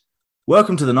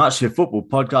Welcome to the Night Shift Football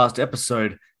Podcast,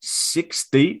 episode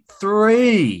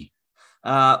 63.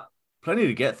 Plenty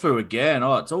to get through again.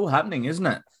 Oh, it's all happening, isn't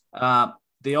it?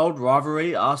 The old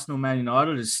rivalry, Arsenal-Man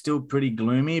United, is still pretty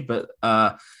gloomy, but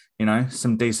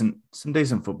some decent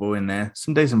football in there.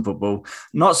 Some decent football.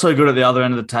 Not so good at the other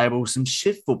end of the table. Some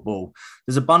shit football.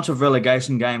 There's a bunch of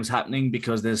relegation games happening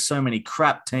because there's so many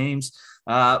crap teams.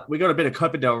 We got a bit of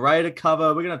Copa del Rey to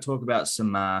cover. We're going to talk about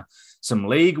some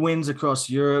league wins across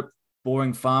Europe.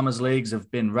 Boring farmers leagues have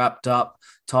been wrapped up.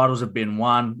 Titles have been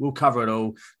won. We'll cover it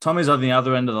all. Tommy's on the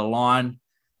other end of the line.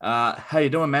 How you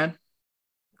doing, man?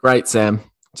 Great, Sam.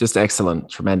 Just excellent.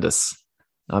 Tremendous.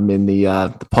 I'm in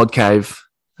the pod cave.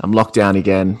 I'm locked down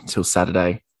again till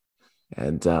Saturday.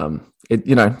 And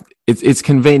it's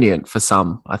convenient for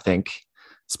some, I think,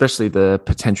 especially the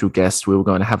potential guest we were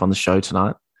going to have on the show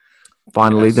tonight.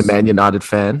 Finally, yes. The Man United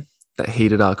fan that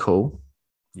heeded our call.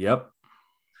 Yep.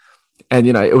 And,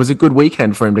 it was a good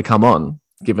weekend for him to come on,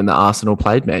 given that Arsenal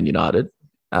played Man United.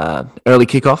 Early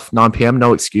kickoff, 9 p.m,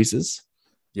 no excuses.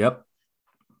 Yep.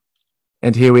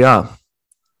 And here we are.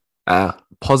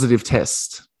 Positive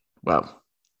test. Well,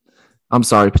 I'm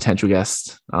sorry, potential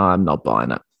guest. I'm not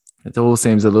buying it. It all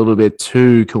seems a little bit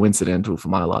too coincidental for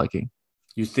my liking.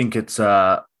 You think it's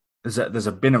there's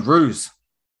been a ruse?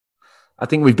 I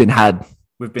think we've been had.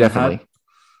 Definitely.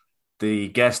 The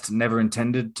guest never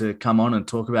intended to come on and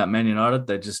talk about Man United.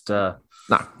 They just no,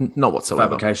 not whatsoever.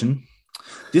 Fabrication.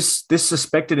 This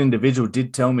suspected individual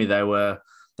did tell me they were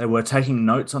taking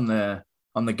notes on the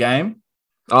game.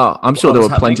 Oh, I'm sure there were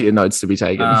plenty of notes to be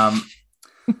taken,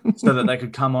 so that they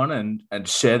could come on and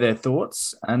share their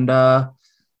thoughts. And well,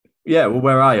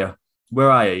 where are you? Where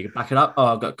are you? You can back it up. Oh,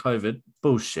 I've got COVID.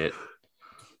 Bullshit.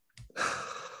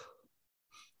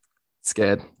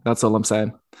 Scared. That's all I'm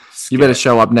saying. You better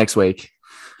show up next week.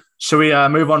 Shall we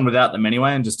move on without them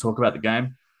anyway and just talk about the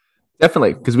game?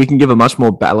 Definitely, because we can give a much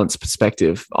more balanced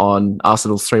perspective on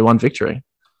Arsenal's 3-1 victory.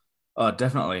 Oh,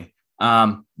 definitely.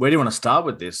 Where do you want to start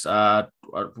with this? What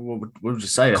would you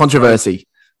say? Controversy.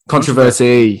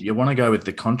 You want to go with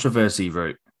the controversy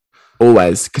route?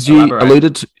 Always, because you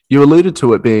alluded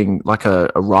to it being like a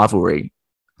rivalry,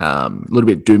 a little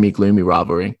bit doomy, gloomy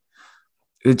rivalry.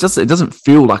 It doesn't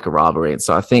feel like a rivalry. And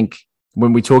so I think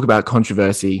when we talk about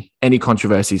controversy, any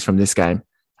controversies from this game,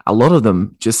 a lot of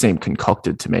them just seem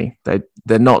concocted to me. They're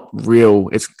not real.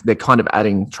 They're kind of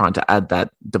trying to add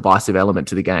that divisive element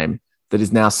to the game that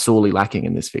is now sorely lacking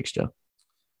in this fixture.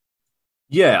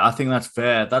 Yeah, I think that's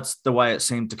fair. That's the way it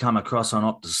seemed to come across on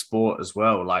Optus Sport as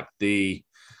well. Like they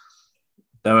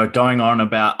were going on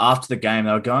about after the game,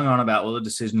 they were going on about all the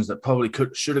decisions that probably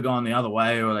should have gone the other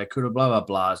way, or they could have blah, blah,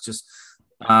 blah. It's just,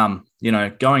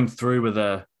 going through with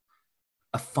a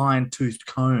fine-toothed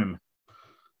comb,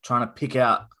 trying to pick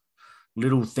out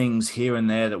little things here and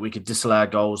there that we could disallow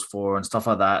goals for and stuff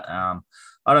like that.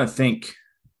 I don't think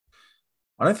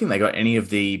they got any of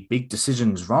the big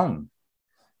decisions wrong.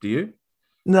 Do you?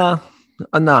 No,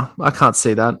 I can't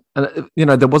see that.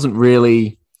 And there wasn't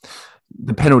really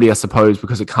the penalty, I suppose,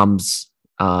 because it comes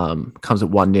at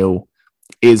 1-0,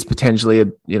 is potentially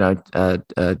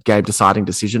a game deciding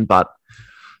decision, but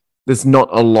there's not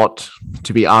a lot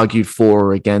to be argued for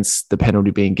or against the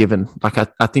penalty being given. Like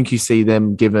I think you see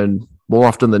them given more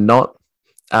often than not.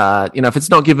 If it's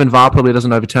not given, VAR probably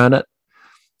doesn't overturn it.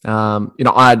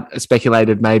 I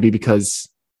speculated maybe because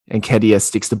Nketiah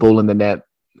sticks the ball in the net,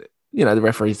 the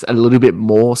referee's a little bit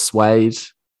more swayed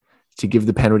to give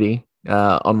the penalty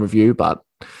on review, but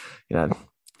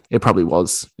it probably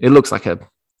was. It looks like a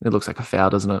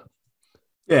foul, doesn't it?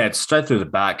 Yeah, it's straight through the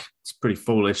back. It's pretty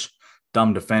foolish.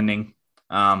 Dumb defending.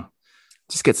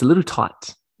 Just gets a little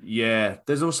tight. Yeah.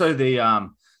 There's also the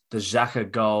Xhaka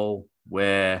goal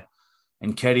where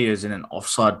Nketiah is in an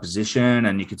offside position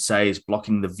and you could say he's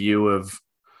blocking the view of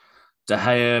De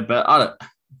Gea. But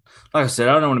like I said,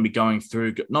 I don't want to be going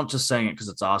through, not just saying it because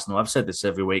it's Arsenal. I've said this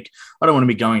every week. I don't want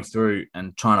to be going through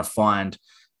and trying to find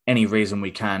any reason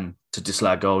we can to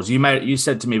disallow goals. You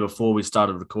said to me before we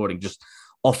started recording, just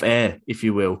off air, if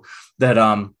you will,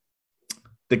 that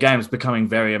the game's becoming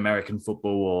very American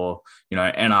football or,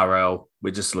 NRL.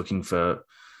 We're just looking for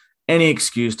any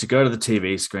excuse to go to the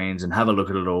TV screens and have a look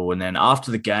at it all. And then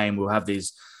after the game, we'll have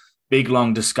these big,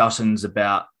 long discussions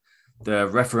about the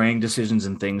refereeing decisions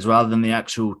and things rather than the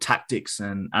actual tactics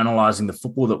and analysing the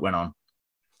football that went on.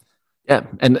 Yeah.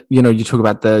 And, you talk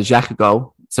about the Xhaka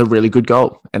goal. It's a really good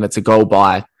goal. And it's a goal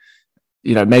by,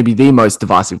 maybe the most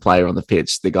divisive player on the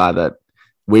pitch, the guy that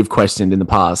we've questioned in the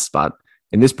past, but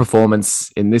in this performance,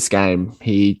 in this game,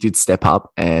 he did step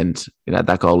up, and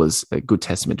that goal is a good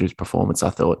testament to his performance. I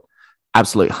thought,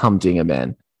 absolute humdinger,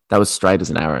 man. That was straight as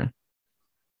an arrow.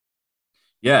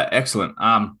 Yeah, excellent.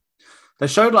 They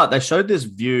showed this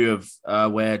view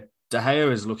of where De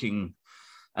Gea is looking,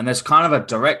 and there's kind of a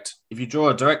direct. If you draw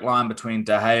a direct line between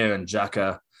De Gea and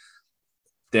Xhaka,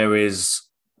 there is.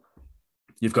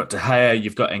 You've got De Gea,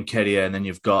 you've got Nketiah, and then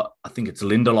you've got, I think it's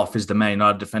Lindelof is the Man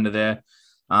United defender there.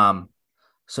 And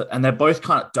they're both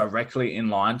kind of directly in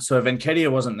line. So if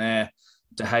Nketiah wasn't there,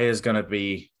 De Gea is going to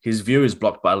be, his view is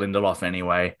blocked by Lindelof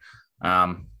anyway.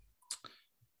 A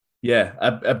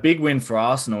big win for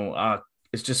Arsenal.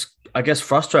 It's just, I guess,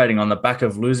 frustrating on the back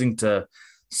of losing to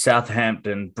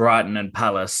Southampton, Brighton, and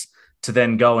Palace to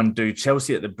then go and do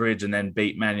Chelsea at the Bridge and then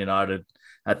beat Man United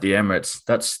at the Emirates.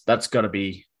 That's got to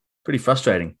be pretty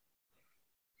frustrating.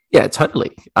 Yeah,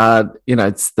 totally.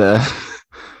 It's the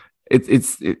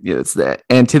it's the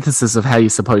antithesis of how you're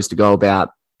supposed to go about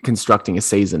constructing a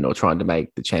season or trying to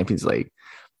make the Champions League.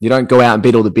 You don't go out and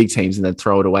beat all the big teams and then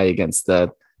throw it away against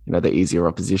the easier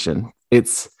opposition.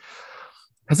 Has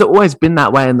it always been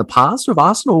that way in the past? Or have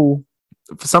Arsenal,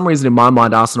 for some reason in my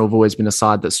mind, Arsenal have always been a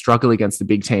side that struggle against the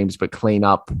big teams but clean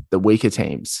up the weaker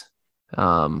teams?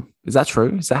 Is that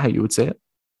true? Is that how you would see it?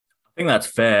 I think that's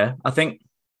fair. I think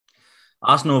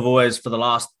Arsenal have always, for the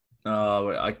last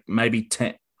maybe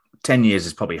 10 years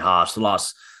is probably harsh. The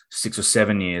last 6 or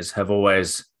 7 years have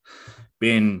always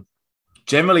been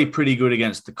generally pretty good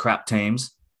against the crap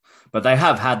teams, but they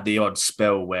have had the odd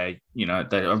spell where,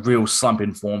 they're a real slump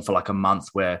in form for like a month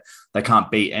where they can't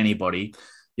beat anybody.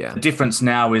 Yeah. The difference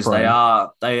now is they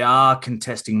are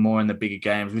contesting more in the bigger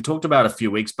games. We talked about a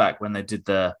few weeks back when they did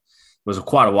it was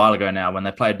quite a while ago now when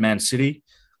they played Man City.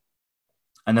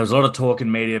 And there was a lot of talk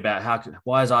in media about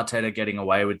why is Arteta getting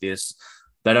away with this?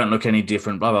 They don't look any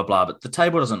different, blah, blah, blah. But the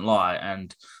table doesn't lie.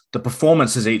 And the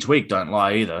performances each week don't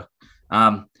lie either.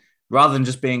 Rather than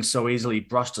just being so easily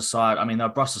brushed aside. I mean, they were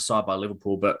brushed aside by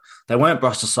Liverpool, but they weren't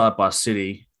brushed aside by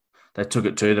City. They took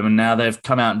it to them. And now they've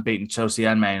come out and beaten Chelsea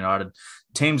and Man United,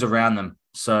 teams around them.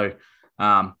 So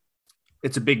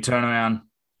it's a big turnaround.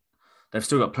 They've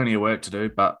still got plenty of work to do,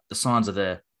 but the signs are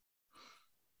there.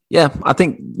 Yeah, I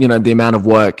think, the amount of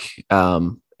work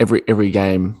every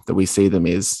game that we see them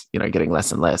is, getting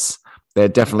less and less. They're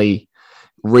definitely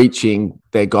reaching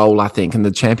their goal, I think, and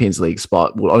the Champions League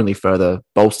spot will only further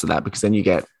bolster that because then you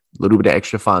get a little bit of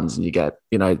extra funds and you get,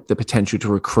 the potential to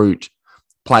recruit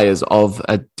players of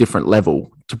a different level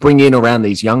to bring in around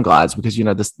these young guys because,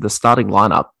 the starting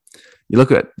lineup, you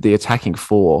look at the attacking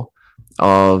four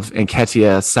of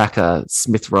Nketiah, Saka,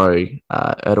 Smith Rowe,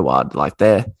 Erdewaard, like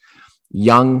they're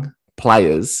young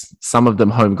players, some of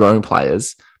them homegrown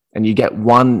players, and you get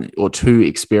 1 or 2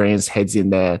 experienced heads in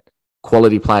there,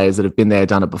 quality players that have been there,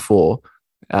 done it before,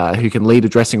 who can lead a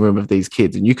dressing room of these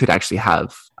kids, and you could actually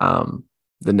have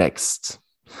the next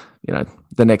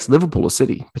Liverpool or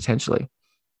City potentially.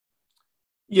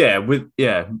 Yeah,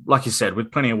 like you said, with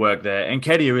plenty of work there. And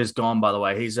Nketiah is gone, by the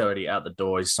way. He's already out the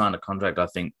door. He's signed a contract, I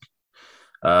think,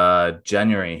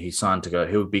 January. He signed to go.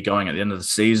 He'll be going at the end of the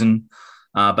season.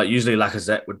 But usually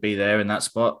Lacazette would be there in that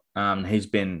spot. He's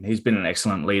been an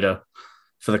excellent leader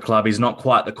for the club. He's not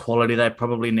quite the quality they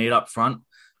probably need up front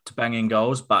to bang in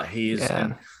goals, but he is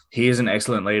an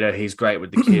excellent leader. He's great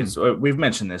with the kids. We've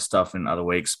mentioned this stuff in other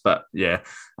weeks, but yeah.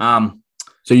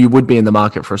 So you would be in the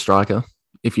market for a striker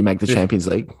if you make the Champions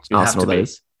League, Arsenal, that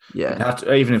is. Yeah.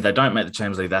 Even if they don't make the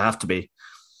Champions League, they have to be.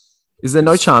 Is there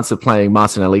no chance of playing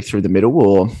Martinelli through the middle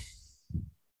or...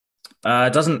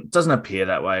 It doesn't appear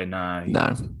that way. No.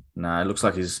 It looks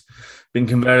like he's been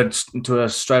converted into a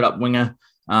straight up winger.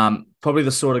 Probably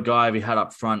the sort of guy if he had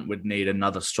up front would need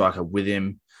another striker with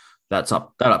him. That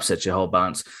upsets your whole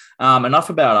balance. Enough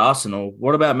about Arsenal.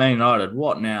 What about Man United?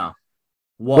 What now?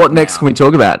 What next can we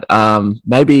talk about?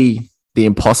 Maybe the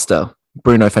imposter,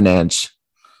 Bruno Fernandes.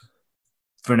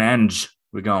 Fernandes,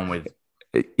 we're going with.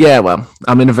 Yeah, well,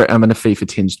 I'm in a FIFA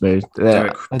tinged mood.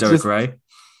 Derek Ray.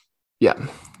 Yeah.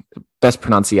 Best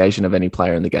pronunciation of any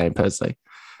player in the game, personally.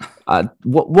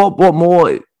 What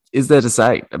more is there to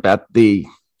say about the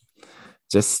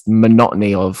just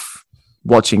monotony of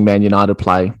watching Man United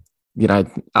play?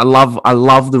 I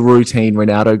love the routine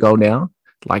Ronaldo goal now.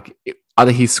 Like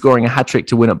either he's scoring a hat trick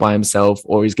to win it by himself,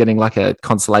 or he's getting like a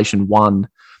consolation one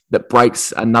that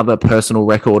breaks another personal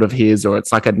record of his, or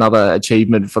it's like another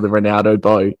achievement for the Ronaldo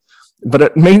bow. But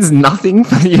it means nothing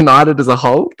for United as a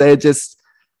whole. They're just.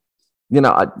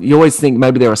 You always think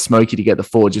maybe they're a smoky to get the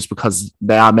forward just because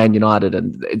they are Man United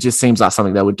and it just seems like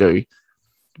something they would do.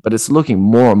 But it's looking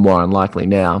more and more unlikely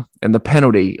now. And the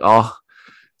penalty,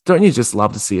 don't you just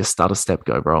love to see a stutter step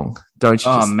go wrong? Don't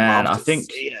you? Oh, man, I think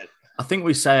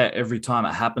we say it every time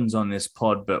it happens on this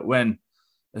pod, but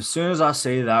as soon as I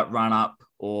see that run up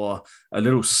or a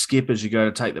little skip as you go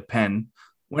to take the pen,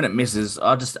 when it misses,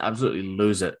 I just absolutely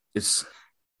lose it. It's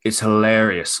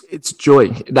hilarious. It's joy.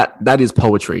 That is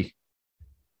poetry.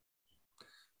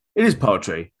 It is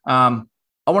poetry. I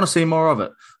want to see more of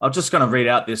it. I'm just going to read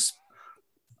out this.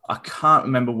 I can't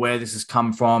remember where this has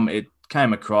come from. It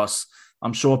came across.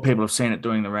 I'm sure people have seen it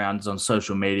doing the rounds on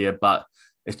social media, but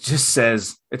it just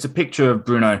says, it's a picture of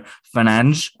Bruno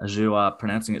Fernandes, as you are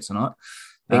pronouncing it tonight.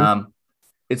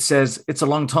 It says, it's a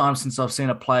long time since I've seen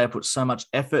a player put so much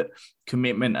effort,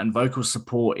 commitment, and vocal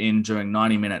support in during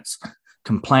 90 minutes.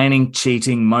 Complaining,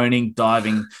 cheating, moaning,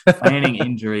 diving, feigning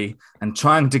injury, and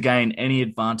trying to gain any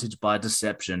advantage by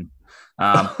deception.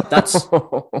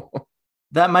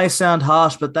 That may sound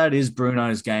harsh, but that is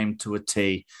Bruno's game to a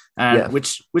T, and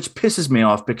which pisses me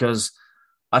off because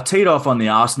I teed off on the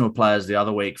Arsenal players the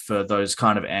other week for those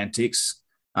kind of antics.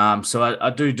 So I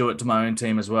do it to my own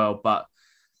team as well. But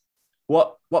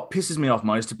what pisses me off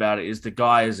most about it is the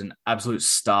guy is an absolute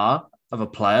star of a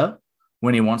player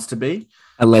when he wants to be.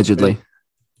 Allegedly.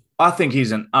 I think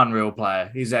he's an unreal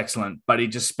player. He's excellent, but he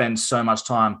just spends so much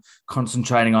time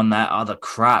concentrating on that other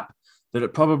crap that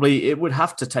it would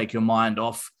have to take your mind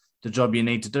off the job you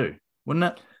need to do, wouldn't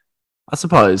it? I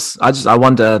suppose. I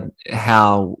wonder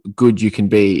how good you can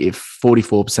be if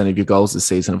 44% of your goals this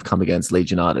season have come against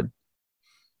Leeds United.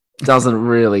 Doesn't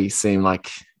really seem like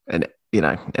an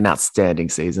outstanding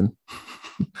season.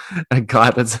 a guy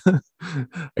that's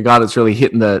really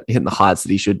hitting the heights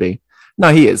that he should be.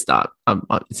 No, he is.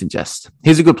 It's in jest.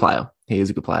 He's a good player. He is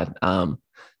a good player.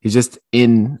 He's just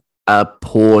in a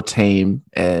poor team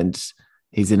and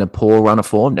he's in a poor run of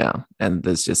form now. And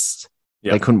there's just,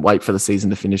 they couldn't wait for the season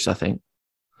to finish, I think.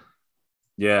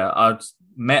 Yeah, I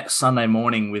met Sunday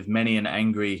morning with many an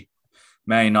angry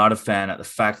Man United fan at the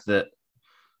fact that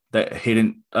he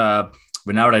didn't,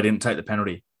 Ronaldo didn't take the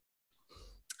penalty.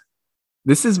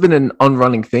 This has been an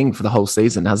on-running thing for the whole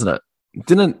season, hasn't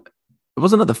it?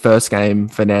 Wasn't it the first game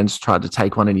Fernandes tried to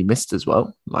take one and he missed as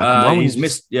well? He's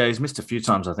missed a few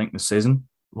times, I think, this season.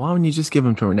 Why wouldn't you just give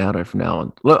him to Ronaldo from now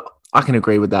on? Look, I can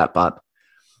agree with that, but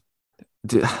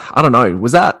I don't know.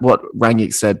 Was that what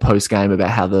Rangnick said post-game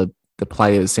about how the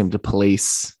players seem to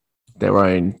police their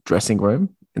own dressing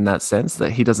room in that sense,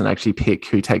 that he doesn't actually pick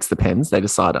who takes the pens? They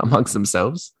decide amongst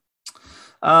themselves?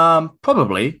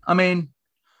 Probably. I mean,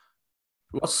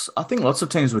 I think lots of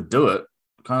teams would do it,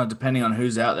 kind of depending on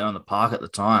who's out there on the park at the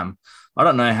time. I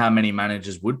don't know how many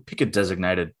managers would pick a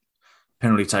designated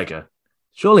penalty taker.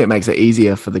 Surely it makes it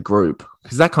easier for the group,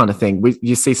 because that kind of thing,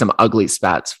 you see some ugly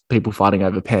spats, people fighting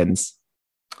over pens.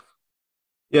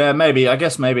 Yeah, maybe. I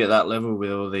guess maybe at that level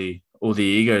with all the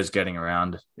egos getting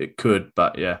around, it could.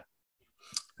 But yeah,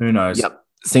 who knows? Yep,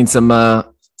 seen some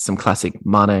classic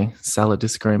Mane Salah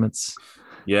disagreements.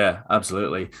 Yeah,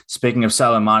 absolutely. Speaking of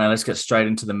Salah Mane, let's get straight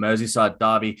into the Merseyside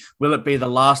derby. Will it be the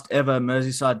last ever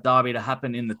Merseyside derby to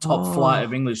happen in the top flight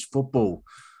of English football?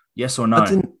 Yes or no?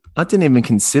 I didn't even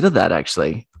consider that,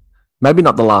 actually. Maybe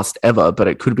not the last ever, but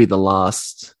it could be the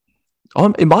last.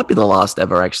 Oh, it might be the last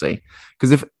ever, actually.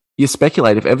 Because if you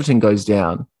speculate, if Everton goes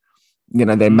down,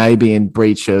 they may be in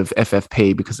breach of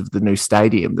FFP because of the new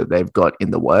stadium that they've got in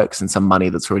the works and some money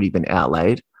that's already been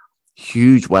outlaid.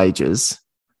 Huge wages.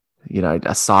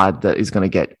 A side that is going to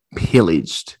get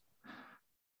pillaged.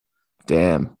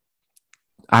 Damn.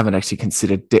 I haven't actually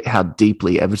considered how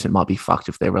deeply Everton might be fucked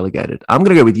if they're relegated. I'm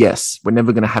going to go with yes. We're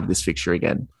never going to have this fixture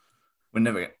again. We're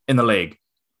never in the league.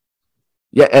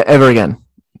 Yeah, ever again.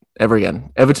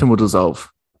 Everton will dissolve.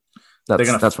 They're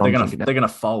going to fold. You think they're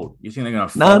going to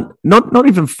fold? No, not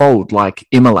even fold, like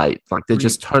immolate. Like they're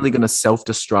just totally going to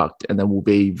self-destruct and there will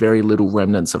be very little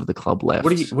remnants of the club left.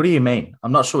 What do you mean?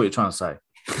 I'm not sure what you're trying to say.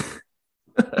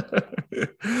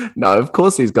 No, of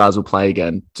course these guys will play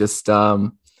again. Just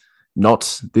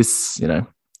not this,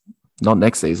 not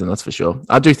next season, that's for sure.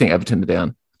 I do think Everton are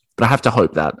down, but I have to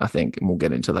hope that, I think, and we'll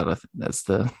get into that as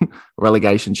the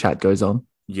relegation chat goes on.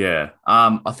 Yeah.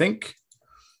 I think,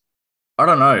 I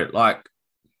don't know, like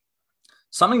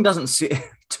something doesn't sit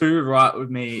too right with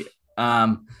me.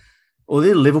 All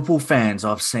the Liverpool fans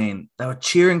I've seen, they were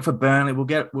cheering for Burnley.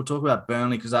 We'll talk about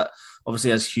Burnley because that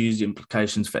obviously has huge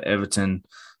implications for Everton.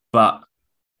 But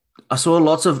I saw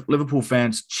lots of Liverpool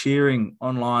fans cheering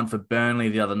online for Burnley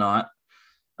the other night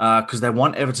because they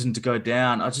want Everton to go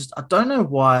down. I don't know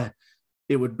why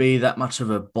it would be that much of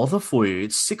a bother for you.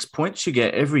 It's 6 points you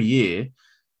get every year.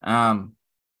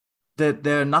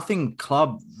 They're nothing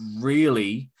club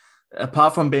really,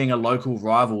 apart from being a local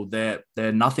rival. They're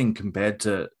nothing compared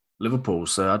to Liverpool.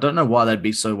 So I don't know why they'd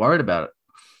be so worried about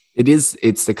it. It's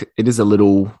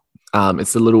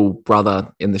a little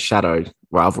brother in the shadow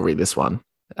rivalry, this one.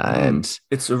 And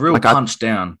it's a real punch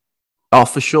down. Oh,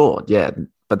 for sure. Yeah.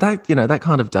 But that, that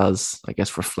kind of does, I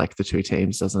guess, reflect the two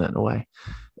teams, doesn't it, in a way?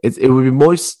 It would be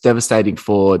most devastating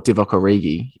for Divock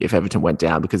Origi if Everton went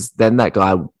down, because then that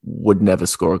guy would never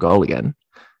score a goal again.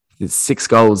 There's 6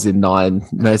 goals in 9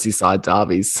 Merseyside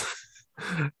derbies.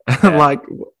 Yeah. Like,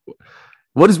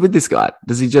 what is with this guy?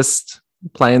 Does he just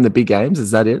play in the big games?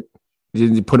 Is that it?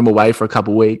 You put him away for a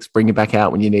couple of weeks, bring him back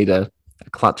out when you need a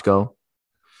clutch goal?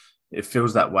 It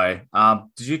feels that way.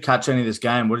 Did you catch any of this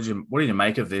game? What did you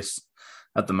make of this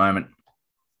at the moment?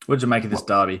 What did you make of this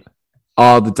derby?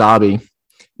 Oh, the derby.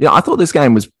 Yeah, I thought this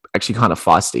game was actually kind of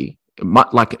feisty.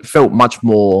 It felt much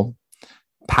more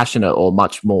passionate or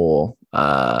much more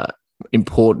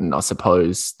important, I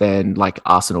suppose, than like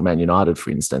Arsenal Man United,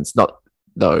 for instance. Not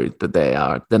though that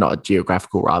they're not a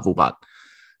geographical rival, but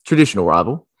traditional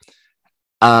rival.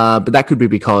 But that could be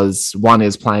because one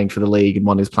is playing for the league and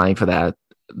one is playing for their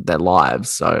lives.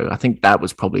 So I think that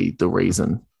was probably the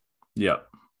reason. Yeah.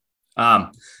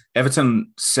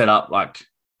 Everton set up like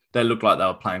they looked like they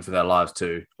were playing for their lives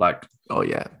too. Like, oh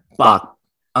yeah, but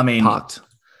I mean, parked.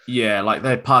 Yeah, like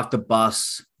they parked the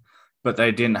bus, but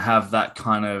they didn't have that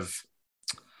kind of.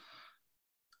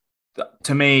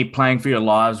 To me, playing for your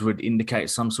lives would indicate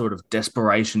some sort of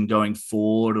desperation going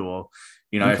forward, or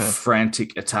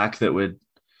frantic attack that would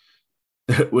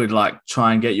like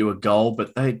try and get you a goal.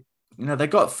 But they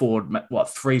got forward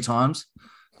 3 times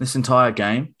this entire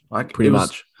game. Like pretty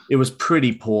much. It was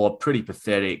pretty poor, pretty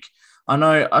pathetic. I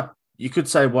know you could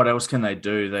say, what else can they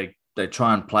do? They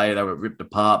try and play. They were ripped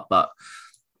apart, but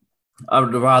I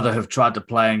would rather have tried to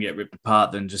play and get ripped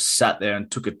apart than just sat there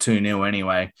and took a 2-0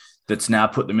 anyway. That's now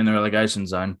put them in the relegation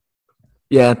zone.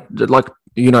 Yeah, like,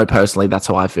 personally, that's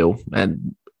how I feel.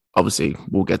 And obviously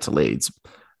we'll get to Leeds.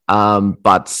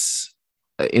 But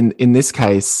in this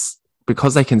case,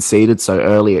 because they conceded so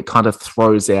early, it kind of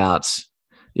throws out,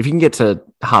 if you can get to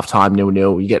halftime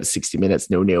 0-0, you get to 60 minutes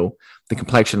 0-0, the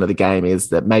complexion of the game is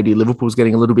that maybe Liverpool's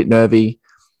getting a little bit nervy.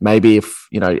 Maybe if,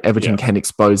 Everton can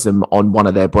expose them on one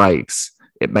of their breaks,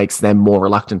 it makes them more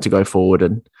reluctant to go forward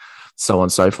and so on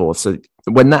and so forth. So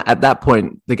at that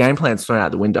point, the game plan's thrown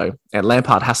out the window and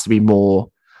Lampard has to be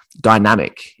more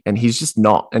dynamic, and he's just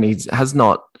not, and he has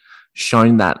not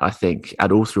shown that, I think,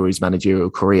 at all through his managerial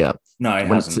career. No, he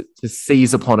hasn't. To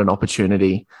seize upon an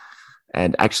opportunity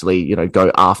and actually,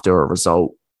 go after a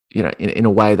result, in a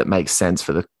way that makes sense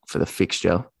for the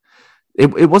fixture.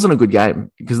 It wasn't a good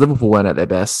game because Liverpool weren't at their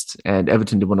best and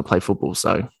Everton didn't want to play football.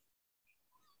 So,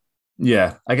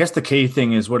 yeah, I guess the key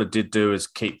thing is what it did do is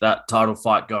keep that title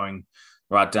fight going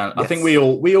right down. Yes. I think we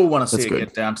all want to see it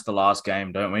get down to the last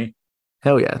game, don't we?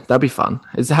 Hell yeah, that'd be fun.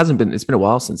 It's been a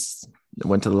while since it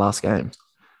went to the last game.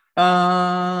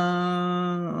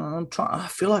 I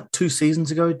feel like 2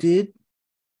 seasons ago it did.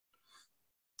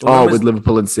 With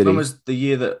Liverpool and City. When was the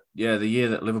year that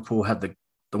Liverpool had the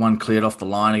one cleared off the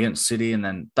line against City, and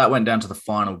then that went down to the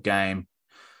final game.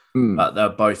 But they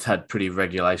both had pretty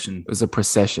regulation. It was a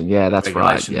procession. Yeah, that's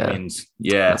right. Yeah. Wins.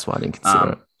 Yeah. That's why I didn't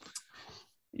consider it.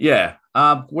 Yeah.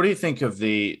 What do you think of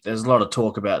there's a lot of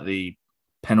talk about the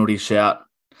penalty shout,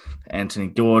 Anthony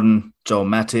Gordon, Joel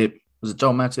Matip. Was it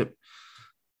Joel Matip?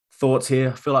 Thoughts here?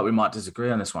 I feel like we might disagree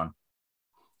on this one.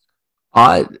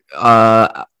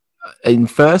 In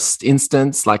first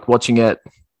instance, like watching it,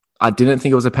 I didn't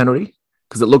think it was a penalty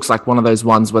because it looks like one of those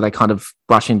ones where they kind of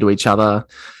brush into each other.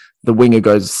 The winger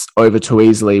goes over too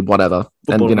easily, whatever.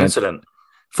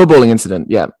 Footballing incident,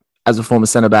 yeah. As a former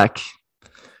centre-back,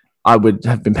 I would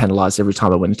have been penalised every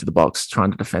time I went into the box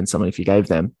trying to defend someone if you gave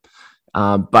them.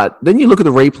 But then you look at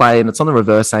the replay and it's on the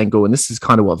reverse angle, and this is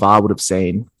kind of what VAR would have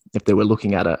seen if they were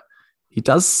looking at it. He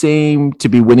does seem to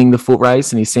be winning the foot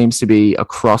race, and he seems to be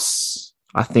across,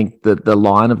 I think, the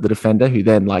line of the defender, who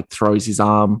then throws his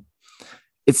arm.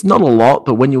 It's not a lot,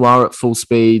 but when you are at full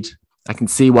speed, I can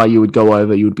see why you would go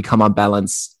over, you would become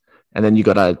unbalanced, and then you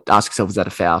got to ask yourself, is that a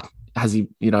foul? Has he,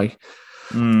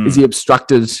 is he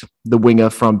obstructed the winger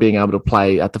from being able to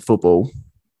play at the football?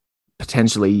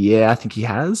 Potentially, yeah, I think he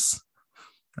has.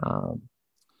 I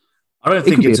don't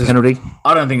think it's a penalty.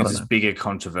 I don't think it's as big a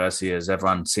controversy as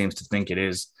everyone seems to think it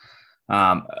is.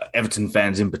 Everton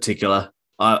fans in particular,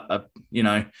 it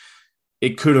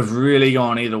could have really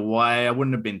gone either way. I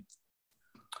would have been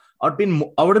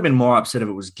more upset if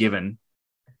it was given.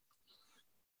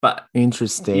 But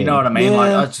interesting, you know what I mean?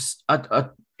 Yeah.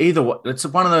 Like either way, it's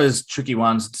one of those tricky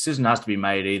ones. The decision has to be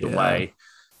made either way.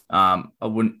 I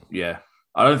wouldn't. Yeah,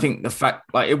 I don't think the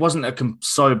fact it wasn't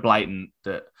so blatant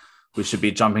that we should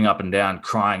be jumping up and down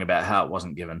crying about how it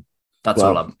wasn't given. That's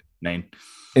all I mean.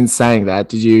 In saying that,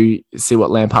 did you see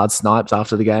what Lampard sniped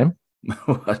after the game?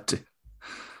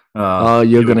 Oh, you're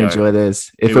Here we going to go. enjoy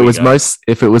this. Here we go.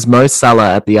 If it was Mo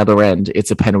Salah at the other end,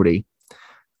 it's a penalty.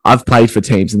 I've played for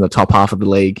teams in the top half of the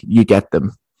league. You get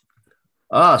them.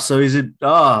 So is it?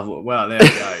 Oh, well, there we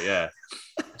go. Yeah.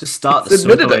 Just start the It's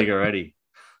Super admitted it. League already.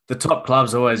 The top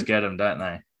clubs always get them, don't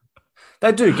they?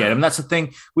 They do get them. That's the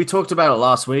thing. We talked about it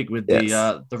last week with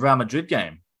Yes. the Real Madrid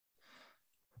game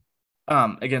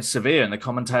against Sevilla, and the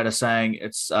commentator saying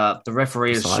it's the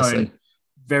referee has Precisely. shown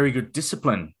very good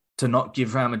discipline to not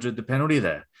give Real Madrid the penalty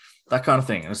there. That kind of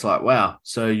thing. And it's like, wow.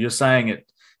 So you're saying it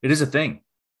is a thing.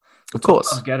 Of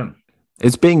course. I'll get them.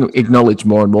 It's being acknowledged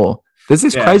more and more. There's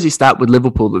this Yeah. crazy stat with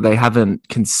Liverpool that they haven't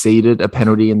conceded a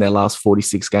penalty in their last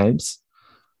 46 games,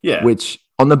 Yeah. which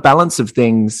on the balance of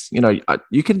things,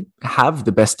 you can have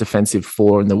the best defensive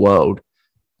four in the world,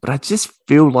 but I just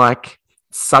feel like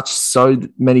so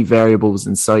many variables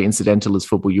and so incidental as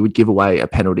football, you would give away a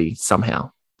penalty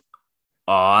somehow.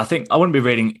 I think I wouldn't be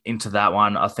reading into that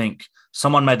one. I think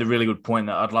someone made the really good point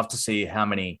that I'd love to see how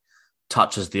many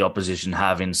touches the opposition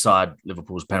have inside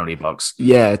Liverpool's penalty box.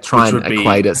 Yeah, try Which and would be-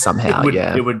 equate it somehow.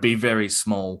 It would be very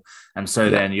small. And so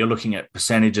then you're looking at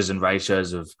percentages and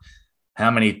ratios of how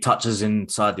many touches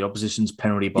inside the opposition's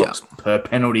penalty box per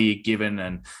penalty given.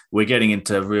 And we're getting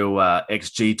into real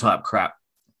XG type crap.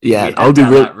 Yeah, I'll do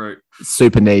down real that route.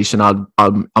 super niche, and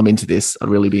I'm into this. I'd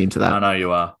really be into that. I know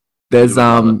you are. There's You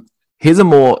would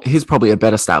love here's probably a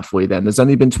better stat for you then. There's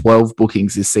only been 12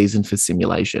 bookings this season for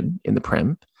simulation in the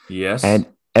Prem, Yes. and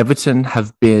Everton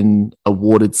have been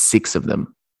awarded 6 of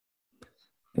them.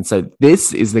 And so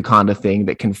this is the kind of thing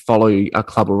that can follow a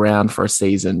club around for a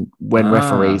season when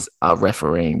referees are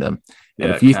refereeing them. And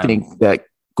Yeah, if you it can. think that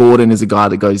Gordon is a guy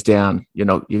that goes down, you're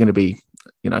going to be,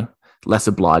 less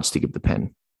obliged to give the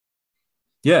pen.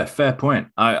 Yeah, fair point.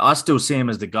 I still see him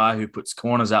as the guy who puts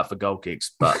corners out for goal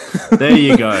kicks, but there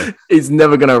you go. He's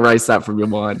never going to erase that from your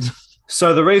mind.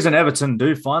 So the reason Everton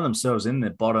do find themselves in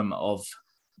the bottom of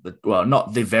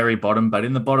not the very bottom, but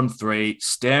in the bottom 3,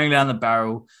 staring down the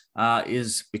barrel,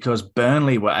 is because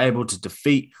Burnley were able to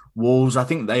defeat Wolves. I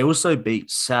think they also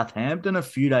beat Southampton a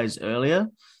few days earlier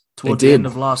towards the end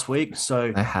of last week.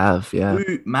 So I have, yeah.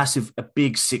 a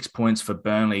big 6 points for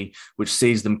Burnley, which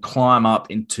sees them climb up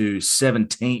into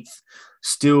 17th.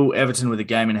 Still Everton with a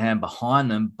game in hand behind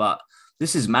them, but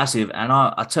this is massive. And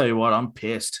I tell you what, I'm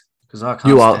pissed because I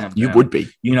can't stand You Burnley. would be.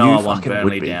 You know, You I want fucking would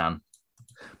Burnley be. down.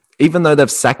 Even though they've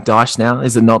sacked Dyche now,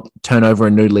 is it not turn over a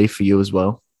new leaf for you as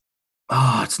well?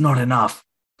 Oh, it's not enough.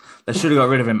 They should have got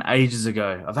rid of him ages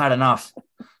ago. I've had enough.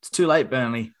 It's too late,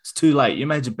 Burnley. It's too late. You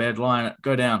made your bed, lie in it.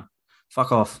 Go down.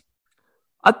 Fuck off.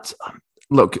 I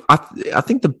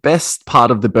think the best part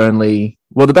of the Burnley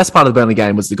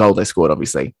game was the goal they scored,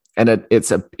 obviously, and it's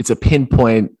a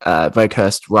pinpoint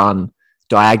Weghorst run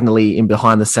diagonally in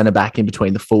behind the centre back, in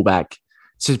between the fullback.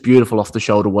 It's just beautiful off the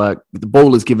shoulder work. The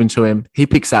ball is given to him. He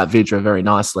picks out Vidra very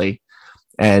nicely,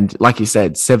 and like you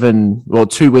said, 2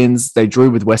 wins. They drew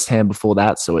with West Ham before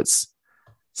that, so it's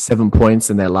 7 points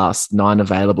in their last 9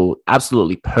 available.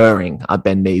 Absolutely purring are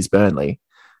Ben Mee's Burnley.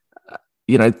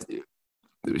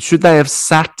 Should they have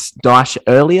sacked Dyche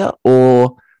earlier,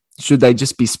 or should they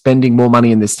just be spending more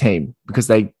money in this team? Because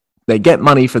they get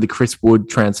money for the Chris Wood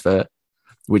transfer,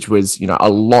 which was, a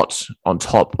lot on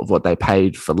top of what they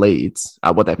paid for Leeds,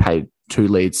 what they paid to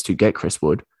Leeds to get Chris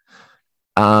Wood.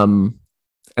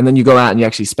 And then you go out and you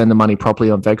actually spend the money properly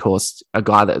on Weghorst, a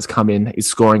guy that has come in, is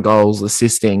scoring goals,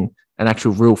 assisting, an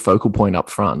actual real focal point up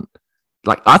front.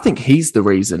 Like, I think he's the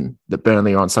reason that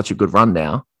Burnley are on such a good run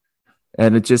now.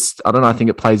 And it just, I don't know, I think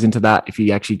it plays into that. If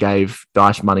he actually gave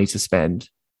Dyche money to spend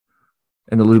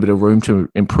and a little bit of room to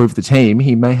improve the team,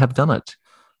 he may have done it.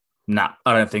 Nah,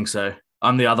 I don't think so.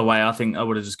 I'm the other way. I think I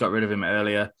would have just got rid of him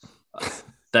earlier.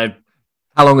 They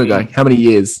How long ago? How many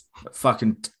years?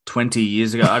 fucking 20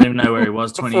 years ago. I don't even know where he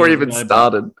was 20 Before he years even ago, but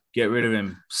started. Get rid of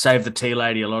him. Save the tea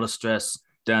lady a lot of stress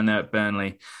down there at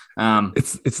Burnley.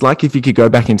 It's like if you could go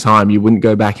back in time, you wouldn't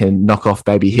go back and knock off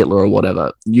baby Hitler or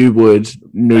whatever. You would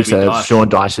neuter Dyche. Sean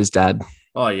Dyche's dad.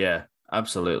 Oh, yeah,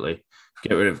 absolutely.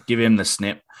 Give him the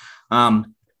snip. I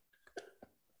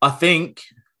think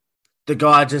the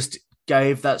guy just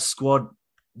gave that squad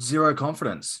zero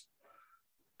confidence.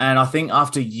 And I think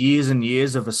after years and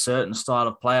years of a certain style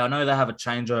of play, I know they have a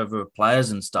changeover of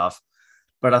players and stuff,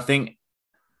 but I think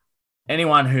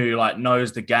anyone who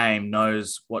knows the game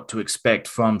knows what to expect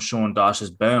from Sean Dyche's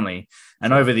Burnley.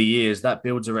 And over the years, that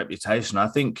builds a reputation. I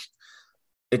think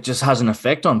it just has an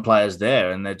effect on players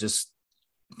there, and they're just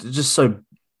so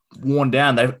worn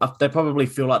down. They probably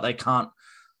feel like they can't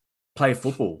play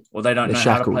football, or they don't know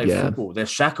how to play football. They're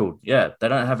shackled. Yeah, they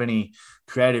don't have any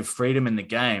creative freedom in the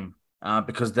game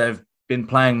because they've been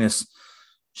playing this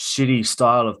shitty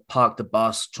style of park the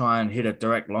bus, try and hit a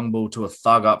direct long ball to a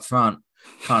thug up front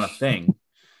kind of thing.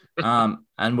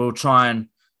 And we'll try and,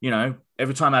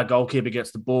 every time our goalkeeper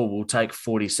gets the ball, we'll take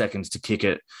 40 seconds to kick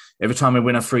it. Every time we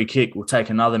win a free kick, we'll take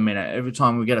another minute. Every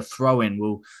time we get a throw in,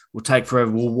 we'll take forever.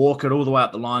 We'll walk it all the way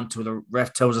up the line till the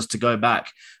ref tells us to go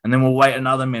back. And then we'll wait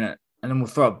another minute. And then we'll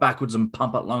throw it backwards and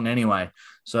pump it long anyway.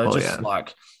 So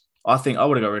I think I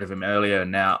would have got rid of him earlier.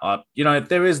 Now,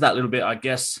 there is that little bit, I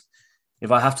guess,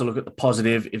 if I have to look at the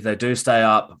positive, if they do stay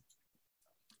up,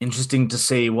 interesting to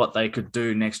see what they could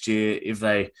do next year if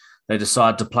they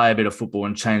decide to play a bit of football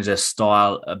and change their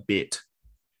style a bit.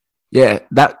 Yeah,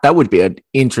 that would be an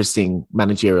interesting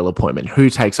managerial appointment. Who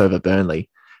takes over Burnley?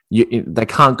 They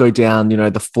can't go down,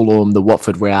 the Fulham, the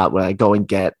Watford route where they go and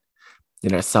get,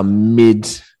 some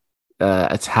mid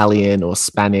Italian or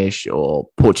Spanish or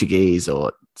Portuguese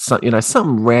or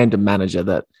some random manager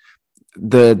that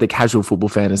the casual football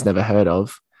fan has never heard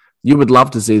of. You would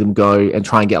love to see them go and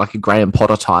try and get like a Graham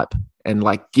Potter type and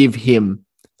like give him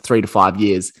 3 to 5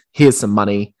 years. Here's some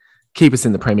money. Keep us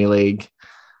in the Premier League.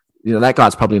 That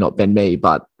guy's probably not Ben Mee,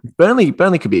 but Burnley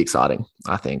could be exciting,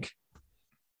 I think.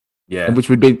 Yeah. And which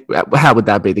would be, how would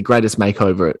that be? The greatest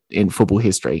makeover in football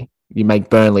history. You make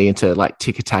Burnley into like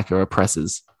tiki-taka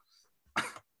oppressors.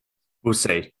 We'll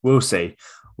see.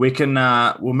 We can,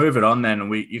 we'll move it on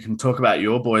then. You can talk about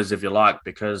your boys if you like,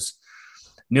 because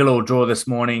 0-0 draw this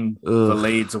morning for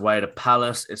Leeds away to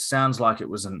Palace. It sounds like it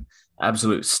was an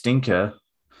absolute stinker.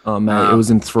 Oh, mate, it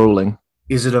was enthralling.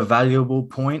 Is it a valuable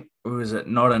point, or is it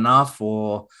not enough,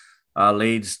 or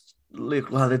Leeds,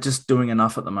 they're just doing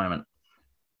enough at the moment?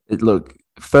 Look,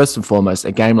 first and foremost,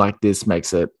 a game like this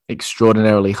makes it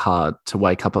extraordinarily hard to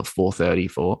wake up at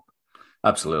 4:30 for.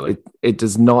 Absolutely. It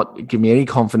does not give me any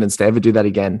confidence to ever do that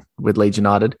again with Leeds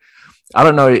United. I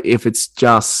don't know if it's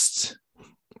just,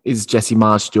 is Jesse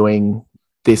Marsch doing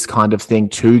this kind of thing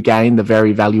to gain the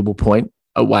very valuable point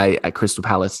away at Crystal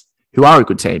Palace, who are a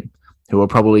good team, who are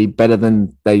probably better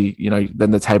than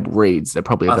than the table reads. They're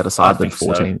probably a better side than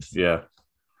 14th. So. Yeah.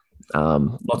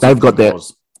 They've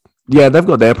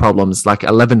got their problems. Like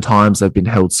 11 times they've been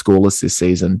held scoreless this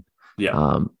season.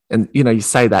 Yeah. And, you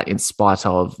say that in spite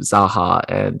of Zaha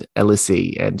and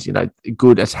Elise and,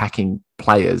 good attacking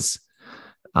players.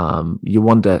 You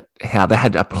wonder how they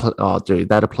had a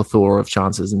plethora of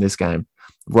chances in this game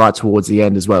right towards the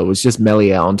end as well. It was just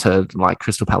Melia onto like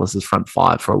Crystal Palace's front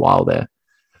five for a while there.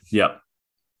 Yeah.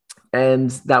 And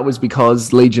that was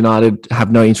because Leeds United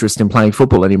have no interest in playing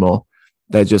football anymore.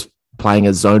 They're just playing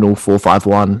a zonal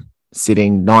 4-5-1,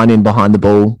 sitting 9 in behind the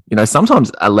ball,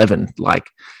 sometimes 11. Like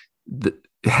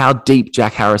how deep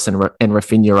Jack Harris and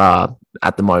Rafinha are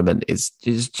at the moment is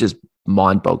just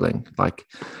mind-boggling. Like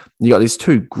you got these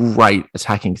 2 great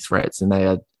attacking threats, and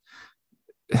they're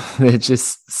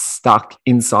just stuck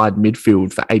inside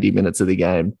midfield for 80 minutes of the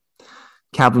game.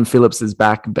 Calvin Phillips is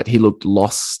back, but he looked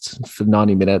lost for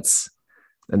 90 minutes.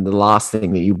 And the last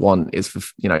thing that you want is for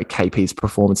KP's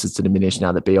performances to diminish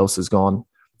now that Bielsa's gone.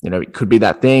 It could be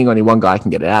that thing. Only one guy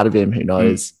can get it out of him. Who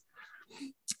knows?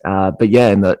 But yeah,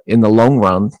 in the long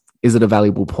run, is it a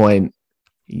valuable point?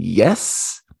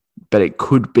 Yes, but it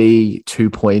could be 2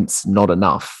 points not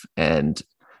enough. And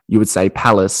you would say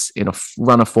Palace in a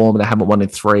run of form, they haven't won in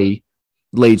 3.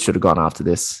 Leeds should have gone after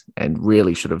this and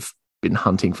really should have been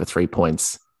hunting for 3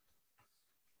 points.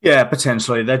 Yeah,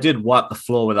 potentially. They did wipe the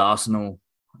floor with Arsenal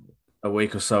a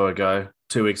week or so ago,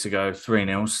 2 weeks ago,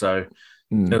 3-0. So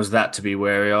there was that to be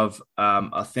wary of. I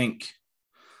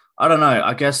don't know.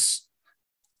 I guess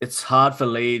it's hard for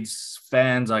Leeds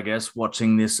fans,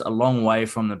 watching this a long way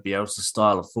from the Bielsa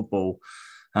style of football.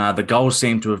 The goals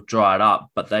seem to have dried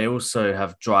up, but they also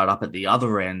have dried up at the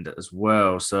other end as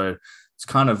well. So it's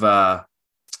kind of, I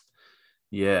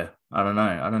don't know.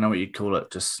 I don't know what you'd call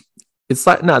it. It's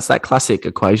that classic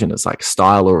equation. It's like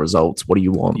style or results. What do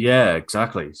you want? Yeah,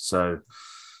 exactly. So,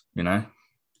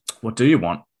 what do you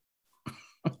want?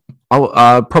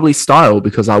 Probably style,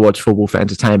 because I watch football for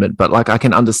entertainment. But like, I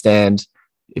can understand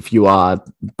if you are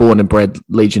born and bred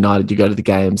Leeds United, you go to the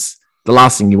games. The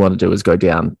last thing you want to do is go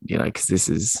down, because this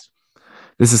is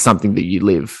something that you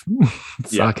live.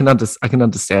 So yeah. I can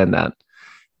understand that.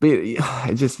 But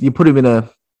you put him in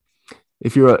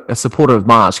if you're a supporter of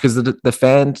Marsch, because the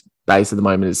fan base at the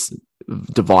moment is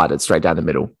divided straight down the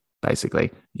middle,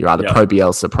 basically. You're either pro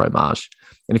Bielsa, pro Marsch.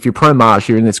 And if you're pro Marsch,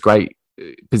 you're in this great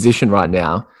position right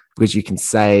now because you can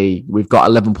say, we've got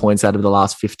 11 points out of the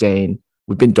last 15.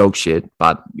 We've been dog shit,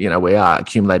 but, we are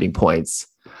accumulating points.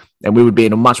 And we would be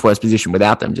in a much worse position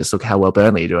without them. Just look how well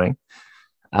Burnley are doing.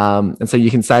 And so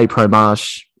you can say pro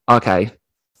Marsch, okay,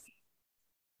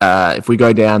 if we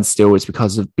go down still, it's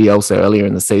because of Bielsa earlier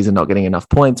in the season not getting enough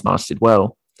points. Marsh did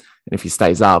well. And if he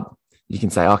stays up, you can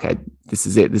say, okay, this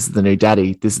is it. This is the new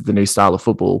daddy. This is the new style of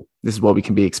football. This is what we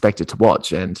can be expected to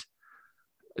watch. And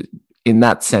in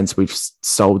that sense, we've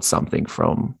sold something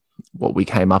from what we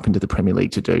came up into the Premier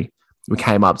League to do. We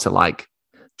came up to like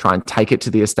try and take it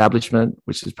to the establishment,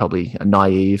 which is probably a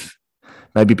naive.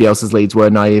 Maybe Bielsa's Leeds were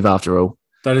naive after all.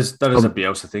 That is a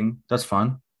Bielsa thing. That's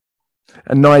fine.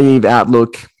 A naive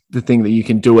outlook, the thing that you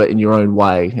can do it in your own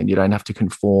way and you don't have to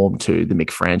conform to the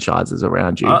Mick franchises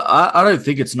around you. I don't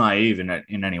think it's naive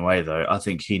in any way, though. I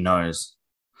think he knows.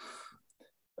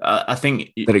 I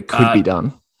think that it could be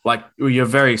done. Like you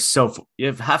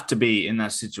have to be in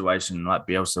that situation like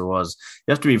Bielsa was.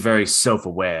 You have to be very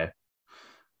self-aware.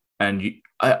 And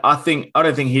I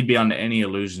don't think he'd be under any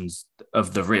illusions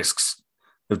of the risks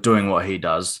of doing what he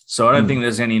does. So I don't think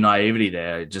there's any naivety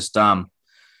there. It just, can't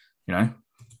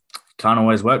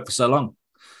always work for so long.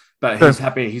 But he's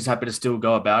happy. He's happy to still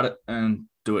go about it and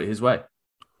do it his way.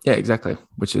 Yeah, exactly.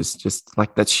 Which is just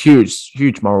like that's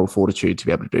huge moral fortitude to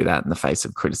be able to do that in the face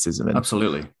of criticism and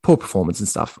absolutely poor performance and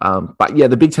stuff. But yeah,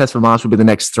 the big test for Marsh will be the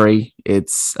next three.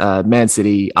 It's Man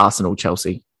City, Arsenal,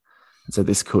 Chelsea. So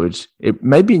this could it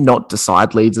maybe not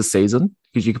decide Leeds this season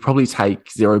because you could probably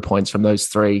take 0 points from those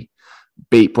three,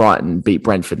 beat Brighton, beat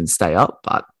Brentford, and stay up.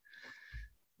 But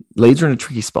Leeds are in a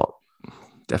tricky spot.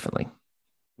 Definitely.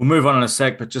 We'll move on in a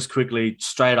sec, but just quickly,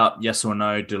 straight up, yes or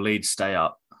no, do Leeds stay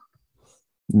up?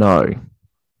 No.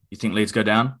 You think Leeds go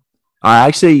down? I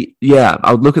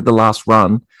would look at the last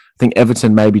run. I think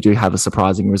Everton maybe do have a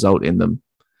surprising result in them.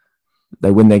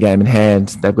 They win their game in hand.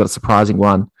 They've got a surprising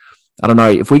one. I don't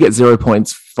know. If we get 0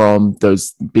 points from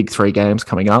those big three games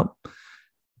coming up,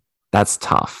 that's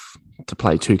tough to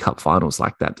play 2 cup finals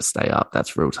like that to stay up.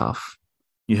 That's real tough.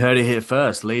 You heard it here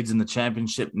first. Leeds in the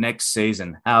Championship next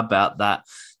season. How about that?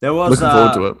 Looking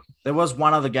forward to it. There was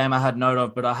one other game I had note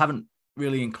of, but I haven't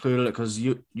really included it because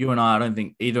you and I don't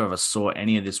think either of us saw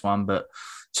any of this one, but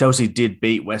Chelsea did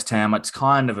beat West Ham. It's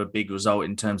kind of a big result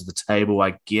in terms of the table,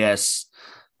 I guess.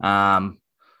 But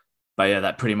yeah,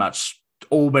 that pretty much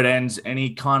all but ends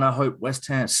any kind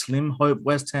of slim hope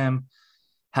West Ham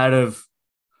had of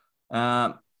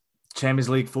Champions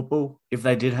League football, if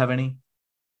they did have any.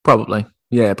 Probably.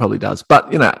 Yeah, it probably does.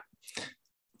 But,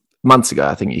 months ago,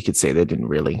 I think you could see they didn't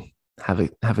really have a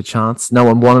chance. No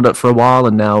one wanted it for a while,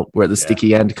 and now we're at the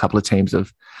sticky end. A couple of teams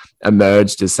have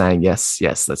emerged as saying, yes,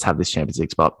 let's have this Champions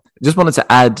League spot. I just wanted to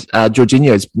add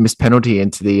Jorginho's missed penalty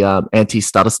into the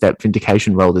anti-stutter step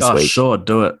vindication role this week. Sure,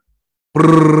 do it.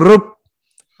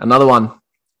 Another one.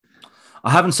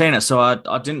 I haven't seen it, so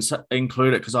I didn't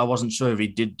include it because I wasn't sure if he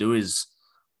did do his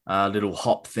little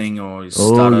hop thing or his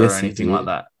stutter or anything like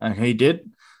that. And he did?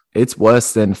 It's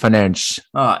worse than Fernandes.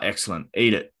 Oh, excellent.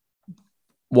 Eat it.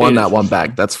 Won that one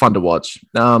back. That's fun to watch.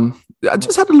 I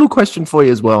just had a little question for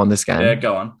you as well on this game. Yeah,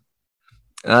 go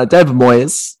on. David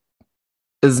Moyes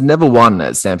has never won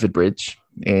at Stamford Bridge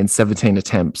in 17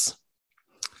 attempts.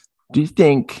 Do you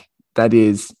think that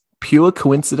is pure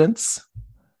coincidence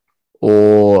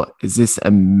or is this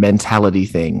a mentality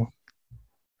thing?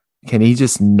 Can he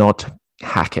just not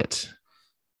hack it?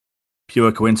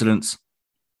 Pure coincidence.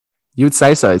 You would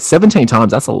say so. 17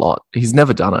 times, that's a lot. He's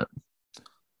never done it.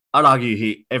 I'd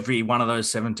argue every one of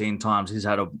those 17 times he's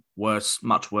had a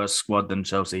much worse squad than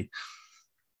Chelsea.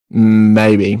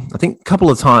 Maybe. I think a couple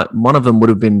of times, one of them would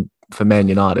have been for Man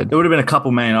United. There would have been a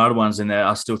couple Man United ones in there.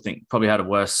 I still think probably had a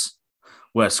worse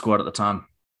squad at the time.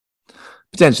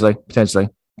 Potentially.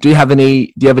 Do you have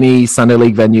any Sunday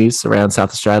League venues around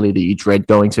South Australia that you dread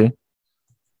going to?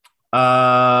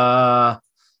 I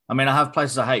mean, I have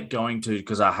places I hate going to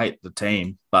because I hate the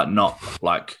team, but not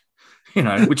like,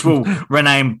 which will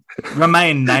remain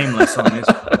nameless on this.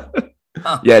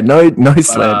 Yeah, no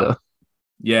slander.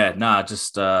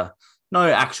 Just no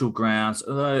actual grounds.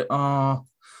 Although,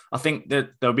 I think that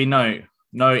there'll be no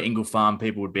Ingle Farm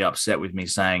people would be upset with me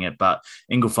saying it, but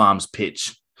Ingle Farm's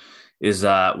pitch is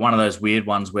one of those weird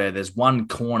ones where there's one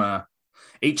corner,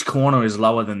 each corner is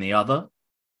lower than the other.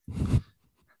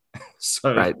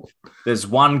 So There's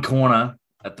one corner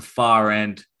at the far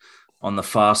end on the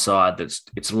far side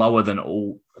it's lower than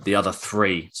all the other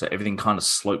three. So everything kind of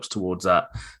slopes towards that.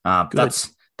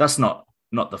 That's not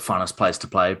the funnest place to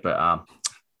play, but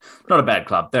not a bad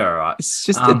club. They're all right. It's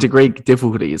just a degree of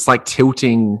difficulty. It's like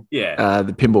tilting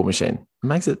the pinball machine. It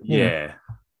makes it. Yeah.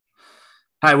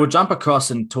 Hey, we'll jump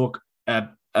across and talk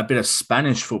a bit of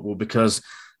Spanish football because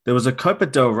there was a Copa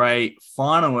del Rey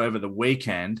final over the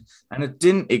weekend and it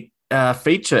didn't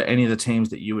feature any of the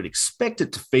teams that you would expect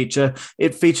it to feature.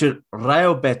 It featured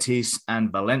Real Betis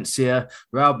and Valencia.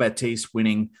 Real Betis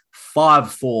winning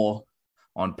 5-4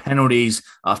 on penalties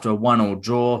after a 1-1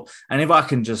 draw. And if I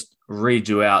can just read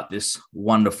you out this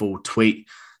wonderful tweet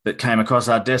that came across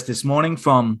our desk this morning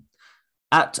from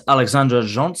at Alexandra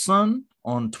Johnson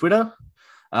on Twitter.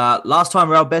 Last time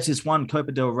Real Betis won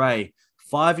Copa del Rey,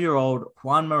 5-year-old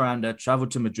Juan Miranda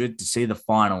traveled to Madrid to see the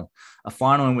final, a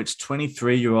final in which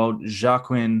 23-year-old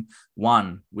Jacquin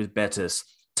won with Betis.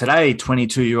 Today,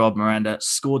 22-year-old Miranda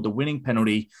scored the winning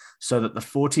penalty so that the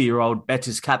 40-year-old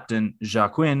Betis captain,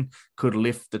 Jacquin, could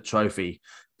lift the trophy.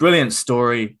 Brilliant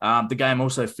story. The game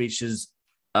also features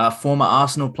former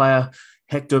Arsenal player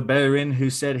Hector Bellerin, who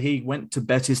said he went to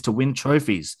Betis to win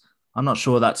trophies. I'm not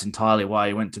sure that's entirely why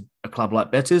he went to a club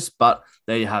like Betis, but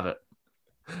there you have it.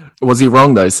 Was he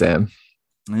wrong though, Sam?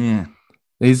 Yeah.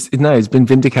 He's been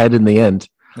vindicated in the end.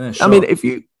 Yeah, sure. I mean, if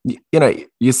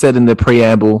you said in the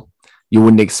preamble, you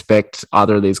wouldn't expect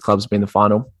either of these clubs to be in the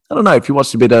final. I don't know. If you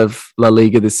watched a bit of La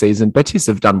Liga this season, Betis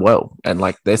have done well, and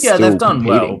they're still they've done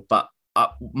competing. well.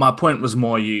 But my point was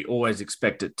more, you always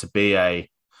expect it to be a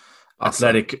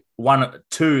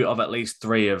two of at least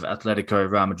three of Atletico,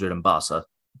 Real Madrid, and Barca.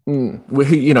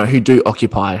 Who do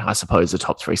occupy, I suppose, the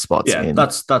top three spots. Yeah,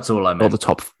 that's all I meant. Or the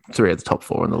top three of the top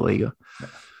four in the Liga.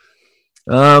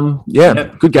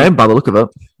 Good game by the look of it.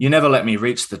 You never let me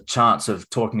reach the chance of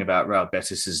talking about Real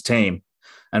Betis' team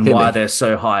and why they're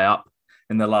so high up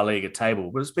in the La Liga table,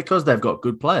 but it's because they've got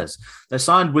good players. They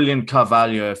signed William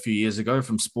Carvalho a few years ago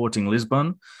from Sporting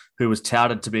Lisbon, who was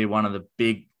touted to be one of the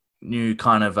big new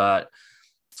kind of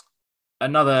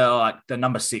another the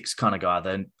number 6 kind of guy,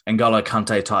 the N'Golo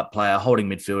Kante type player, holding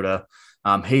midfielder.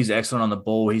 He's excellent on the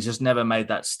ball. He's just never made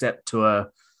that step to a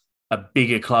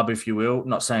bigger club, if you will.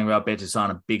 Not saying Real Betis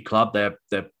aren't a big club. They're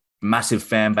massive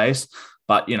fan base,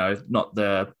 but, not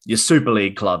your Super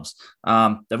League clubs.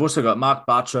 They've also got Marc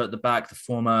Bartra at the back, the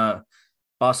former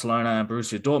Barcelona and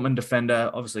Borussia Dortmund defender.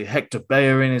 Obviously, Hector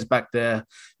Bellerin is back there.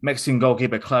 Mexican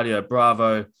goalkeeper Claudio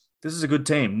Bravo. This is a good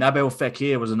team. Nabil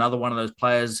Fekir was another one of those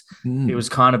players. He was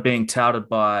kind of being scouted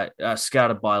by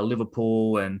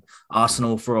Liverpool and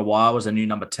Arsenal for a while as a new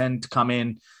number 10 to come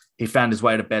in. He found his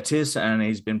way to Betis and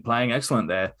he's been playing excellent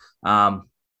there.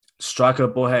 Striker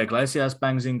Borja Iglesias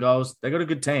bangs in goals. They got a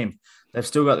good team. They've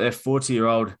still got their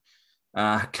 40-year-old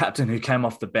captain who came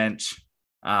off the bench,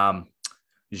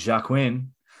 Jacquin.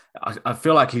 I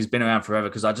feel like he's been around forever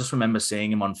because I just remember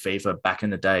seeing him on FIFA back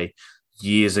in the day,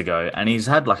 years ago, and he's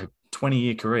had a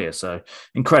 20-year career. So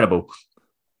incredible.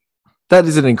 That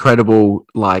is an incredible,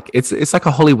 it's like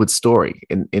a Hollywood story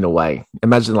in a way.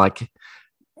 Imagine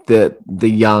the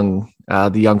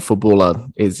young footballer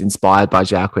is inspired by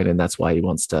Jacquin, and that's why he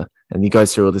wants to, and he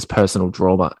goes through all this personal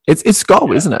drama. It's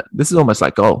goal, isn't it? This is almost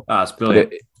like goal. It's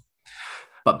brilliant.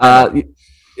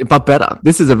 But better.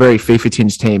 This is a very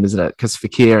FIFA-tinged team, isn't it? Because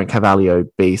Fekir and Carvalho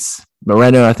beast.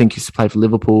 Moreno, I think, used to play for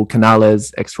Liverpool.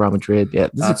 Canales, ex-Real Madrid. Yeah,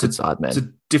 this is a good side, man. It's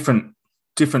a different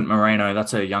Moreno.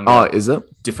 That's a younger. Oh, is it?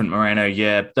 Different Moreno,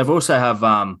 yeah. They've also have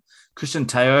Christian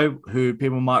Teo, who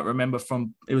people might remember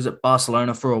from, he was at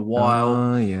Barcelona for a while.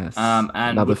 Oh, yes. And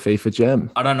another FIFA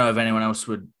gem. I don't know if anyone else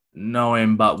would know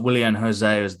him, but Willian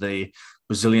Jose is the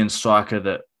Brazilian striker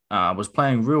that was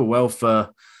playing real well for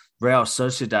Real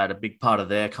Sociedad, a big part of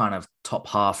their kind of top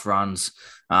half runs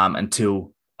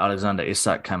until Alexander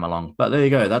Isak came along. But there you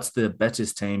go. That's the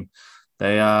Betis team.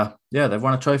 They've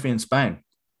won a trophy in Spain.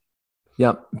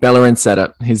 Yep. Bellerin said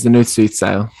it. He's the new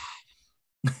soothsayer.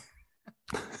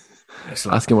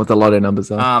 Asking what the lotto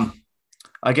numbers are.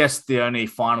 I guess the only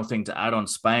final thing to add on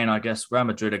Spain, I guess Real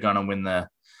Madrid are going to win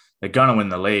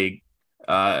the league.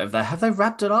 Have they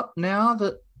wrapped it up now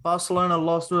that Barcelona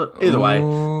lost it? Either way,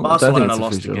 Barcelona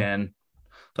lost official. Again.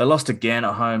 They lost again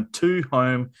at home. 2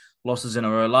 home losses in a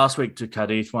row. Last week to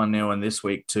Cadiz 1-0 and this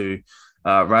week to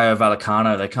Rayo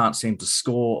Vallecano. They can't seem to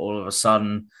score all of a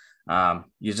sudden.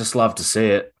 You just love to see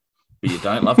it, but you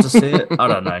don't love to see it. I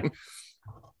don't know.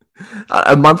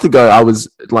 A month ago, I was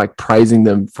praising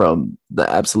them from the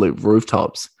absolute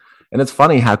rooftops. And it's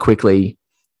funny how quickly,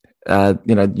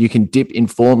 you can dip in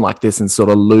form like this and sort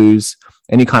of lose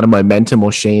any kind of momentum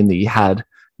or sheen that you had.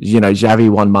 Xavi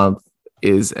 1 month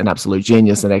is an absolute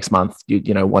genius. The next month,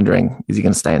 wondering, is he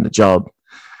going to stay in the job?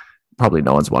 Probably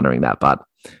no one's wondering that, but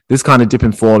this kind of dip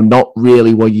in form, not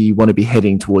really where you want to be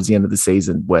heading towards the end of the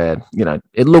season where,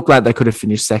 it looked like they could have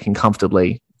finished second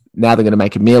comfortably. Now they're going to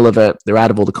make a meal of it. They're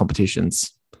out of all the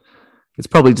competitions. It's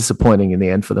probably disappointing in the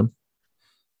end for them.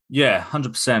 Yeah,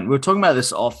 100%. We were talking about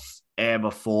this off air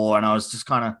before, and I was just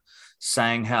kind of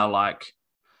saying how, I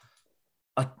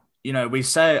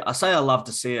say I love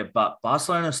to see it, but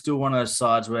Barcelona is still one of those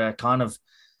sides where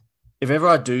if ever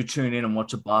I do tune in and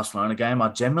watch a Barcelona game, I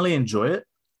generally enjoy it.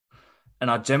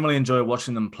 and I generally enjoy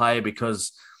watching them play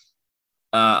because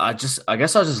I guess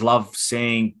I just love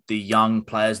seeing the young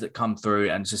players that come through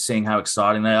and just seeing how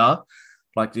exciting they are.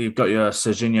 Like you've got your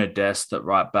Serginho Dest at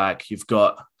right back. You've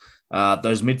got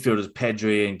those midfielders,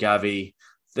 Pedri and Gavi.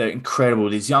 They're incredible.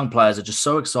 These young players are just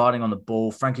so exciting on the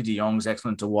ball. Frankie de Jong's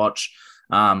excellent to watch.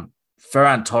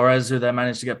 Ferran Torres, who they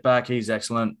managed to get back, he's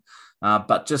excellent.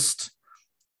 But just,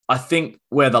 I think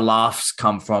where the laughs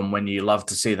come from when you love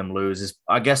to see them lose is,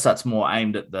 I guess that's more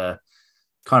aimed at the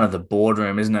kind of the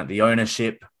boardroom, isn't it? The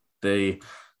ownership, the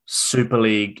Super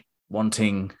League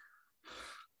wanting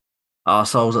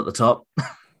arseholes at the top.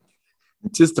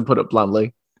 Just to put it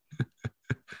bluntly.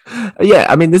 Yeah,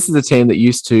 I mean, this is a team that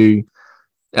used to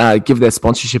give their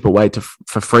sponsorship away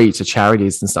for free to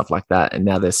charities and stuff like that, and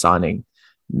now they're signing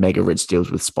mega rich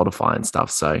deals with Spotify and stuff.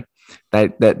 So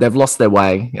they've lost their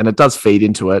way, and it does feed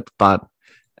into it. But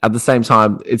at the same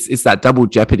time, it's that double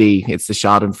jeopardy. It's the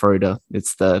Schadenfreude.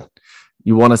 It's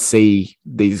you want to see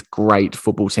these great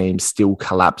football teams still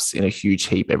collapse in a huge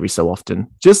heap every so often,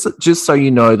 just so you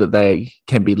know that they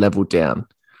can be leveled down.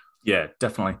 Yeah,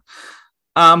 definitely.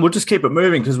 We'll just keep it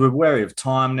moving because we're wary of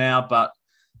time now. But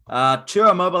Ciro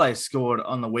Immobile scored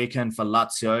on the weekend for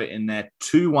Lazio in their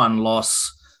 2-1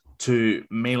 loss to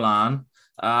Milan.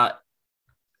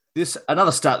 This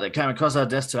another stat that came across our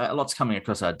desk today. A lot's coming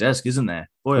across our desk, isn't there?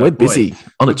 Boy, we're busy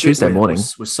on a Tuesday morning.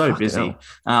 We're so busy.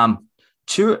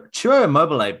 Ciro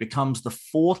Immobile becomes the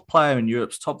fourth player in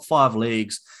Europe's top 5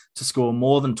 leagues to score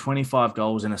more than 25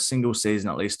 goals in a single season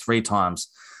at least 3 times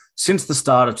since the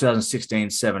start of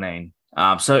 2016-17.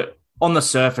 So on the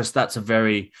surface, that's a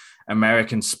very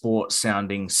American sports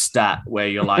sounding stat where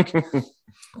you're like,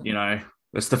 you know,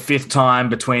 it's the 5th time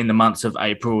between the months of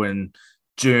April and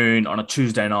June on a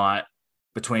Tuesday night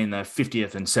between the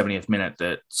 50th and 70th minute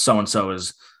that so-and-so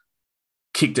has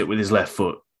kicked it with his left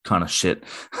foot kind of shit.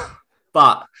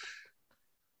 But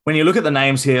when you look at the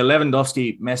names here,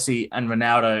 Lewandowski, Messi, and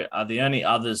Ronaldo are the only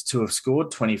others to have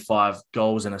scored 25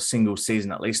 goals in a single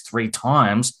season at least 3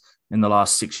 times in the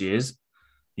last 6 years.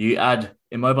 You add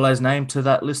Immobile's name to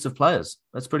that list of players.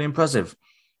 That's pretty impressive.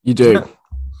 You do.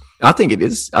 I think it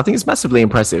is. I think it's massively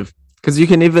impressive because you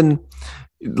can even,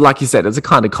 like you said, it's a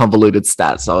kind of convoluted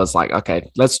stat. So I was like,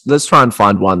 okay, let's try and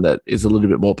find one that is a little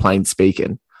bit more plain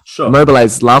speaking. Sure.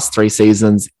 Immobile's last 3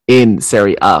 seasons in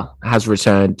Serie A has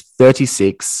returned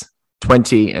 36,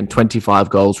 20, and 25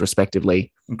 goals,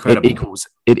 respectively. Incredible.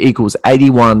 It equals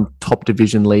 81 top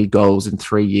division league goals in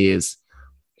 3 years.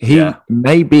 He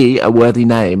may be a worthy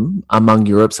name among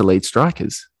Europe's elite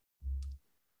strikers.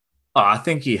 Oh, I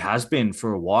think he has been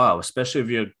for a while, especially if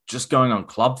you're just going on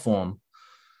club form.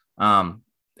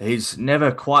 He's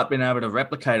never quite been able to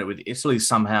replicate it with Italy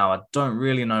somehow. I don't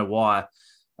really know why.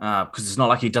 Because it's not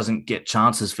like he doesn't get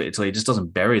chances for Italy. He just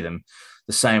doesn't bury them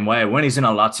the same way. When he's in a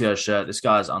Lazio shirt, this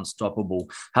guy is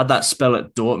unstoppable. Had that spell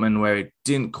at Dortmund where it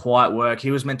didn't quite work. He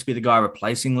was meant to be the guy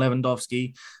replacing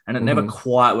Lewandowski, and it never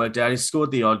quite worked out. He scored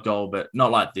the odd goal, but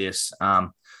not like this.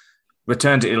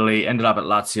 Returned to Italy, ended up at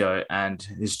Lazio, and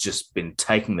has just been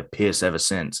taking the piss ever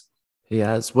since. He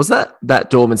has. Was that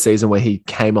Dortmund season where he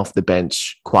came off the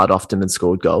bench quite often and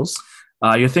scored goals?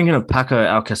 You're thinking of Paco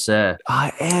Alcacer.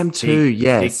 I am too,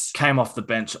 yes. He came off the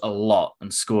bench a lot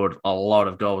and scored a lot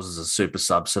of goals as a super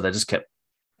sub, so they just kept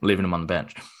leaving him on the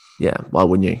bench. Yeah, why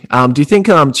wouldn't you? Do you think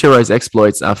Ciro's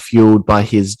exploits are fueled by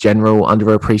his general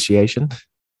underappreciation?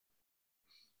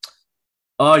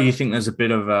 Oh, you think there's a bit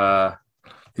of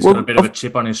he's got a bit of a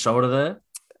chip on his shoulder there?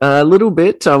 A little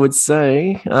bit, I would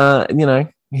say.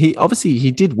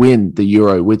 He did win the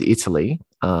Euro with Italy,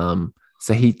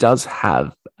 so he does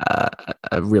have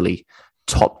a really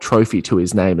top trophy to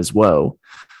his name as well.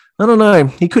 I don't know.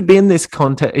 He could be in this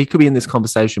He could be in this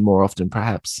conversation more often,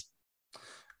 perhaps.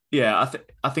 Yeah,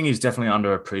 I think he's definitely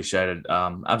underappreciated.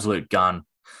 Absolute gun.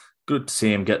 Good to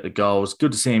see him get the goals.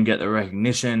 Good to see him get the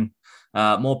recognition.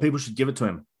 More people should give it to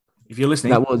him. If you're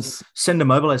listening, send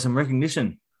Immobile some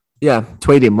recognition. Yeah,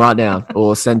 tweet him right now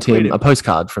or send him a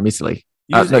postcard from Italy.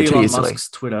 Use Elon Musk's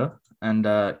Twitter and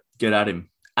get at him.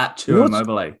 At Ciro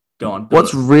Immobile. Go on.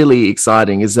 What's really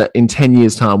exciting is that in 10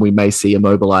 years' time, we may see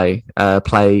Immobile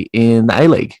play in the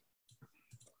A-League.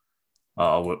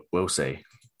 Oh, we'll see.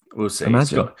 We'll see.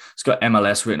 Imagine. It's got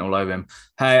MLS written all over him.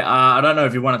 Hey, I don't know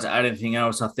if you wanted to add anything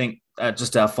else. I think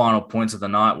just our final points of the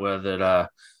night were that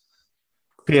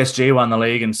PSG won the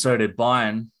league and so did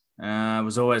Bayern. It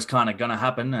was always kind of going to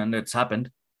happen, and it's happened.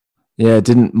 Yeah,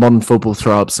 didn't modern football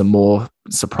throw up some more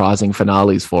surprising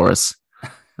finales for us?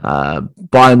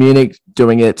 Bayern Munich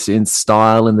doing it in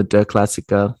style in the Der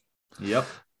Klassiker. Yep.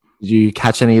 Did you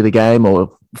catch any of the game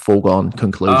or foregone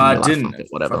conclusion? I didn't.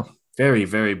 Whatever. very,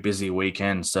 very busy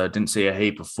weekend, so didn't see a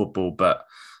heap of football, but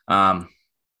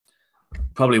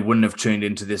probably wouldn't have tuned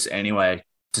into this anyway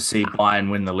to see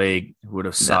Bayern win the league. It would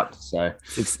have sucked. So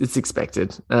it's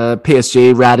expected.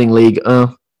 PSG routing league.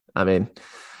 I mean,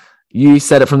 you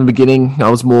said it from the beginning.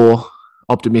 I was more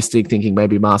optimistic, thinking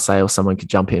maybe Marseille or someone could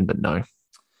jump in, but no.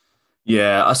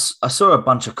 Yeah, I saw a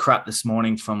bunch of crap this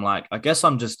morning from I guess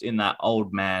I'm just in that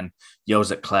old man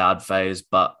yells at cloud phase,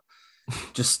 but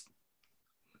just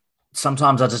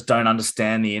sometimes I just don't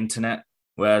understand the internet.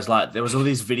 Whereas there was all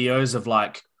these videos of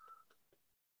like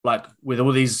with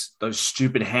all those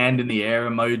stupid hand in the air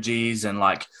emojis and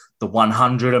the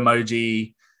 100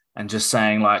 emoji and just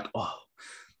saying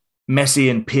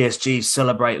Messi and PSG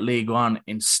celebrate League One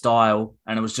in style.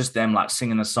 And it was just them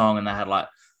singing a song and they had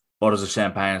bottles of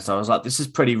champagne and stuff. I was like, this is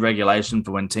pretty regulation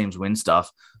for when teams win stuff.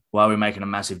 Why are we making a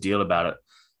massive deal about it?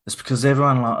 It's because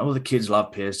all the kids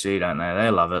love PSG, don't they? They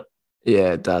love it.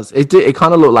 Yeah, it does. It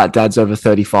kind of looked like dads over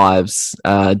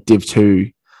 35s, Div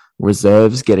 2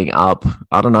 reserves getting up.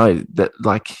 I don't know.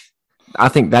 I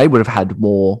think they would have had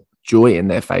more joy in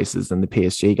their faces than the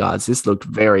PSG guys. This looked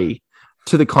very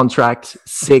to the contract.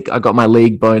 Sick. I got my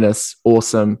league bonus.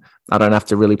 Awesome. I don't have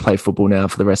to really play football now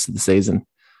for the rest of the season.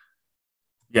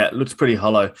 Yeah, it looks pretty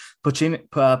hollow.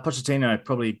 Pochettino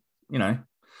probably,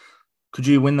 could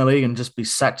you win the league and just be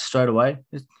sacked straight away?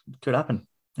 It could happen.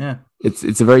 Yeah.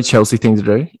 It's a very Chelsea thing to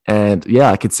do. And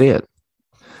yeah, I could see it.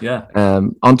 Yeah.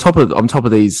 On top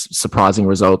of these surprising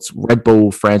results, Red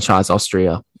Bull franchise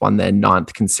Austria won their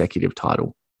 9th consecutive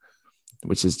title,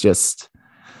 which is just,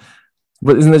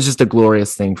 isn't it just a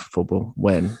glorious thing for football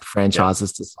when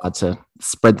franchises decide to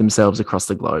spread themselves across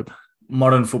the globe?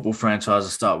 Modern football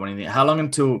franchises start winning. How long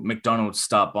until McDonald's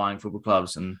start buying football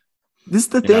clubs? And this is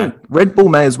the thing. Red Bull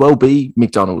may as well be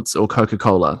McDonald's or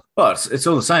Coca-Cola. Well, it's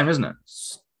all the same, isn't it?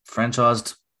 It's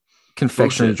franchised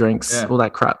confectionery drinks, all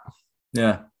that crap.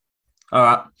 Yeah. All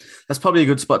right. That's probably a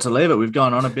good spot to leave it. We've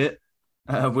gone on a bit.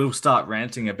 We'll start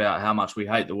ranting about how much we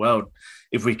hate the world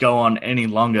if we go on any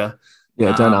longer.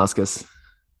 Yeah, don't ask us.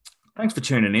 Thanks for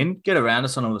tuning in. Get around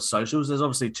us on all the socials. There's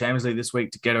obviously Champions League this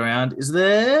week to get around. Is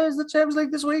the Champions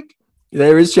League this week?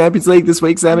 There is Champions League this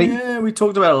week, Sammy. Yeah, we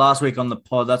talked about it last week on the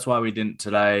pod. That's why we didn't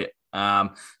today.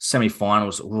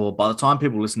 Semi-finals. Well, by the time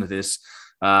people listen to this,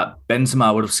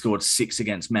 Benzema would have scored 6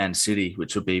 against Man City,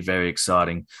 which would be very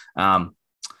exciting.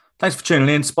 Thanks for tuning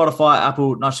in. Spotify,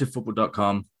 Apple,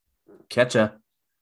 nightshiftfootball.com. Catch ya.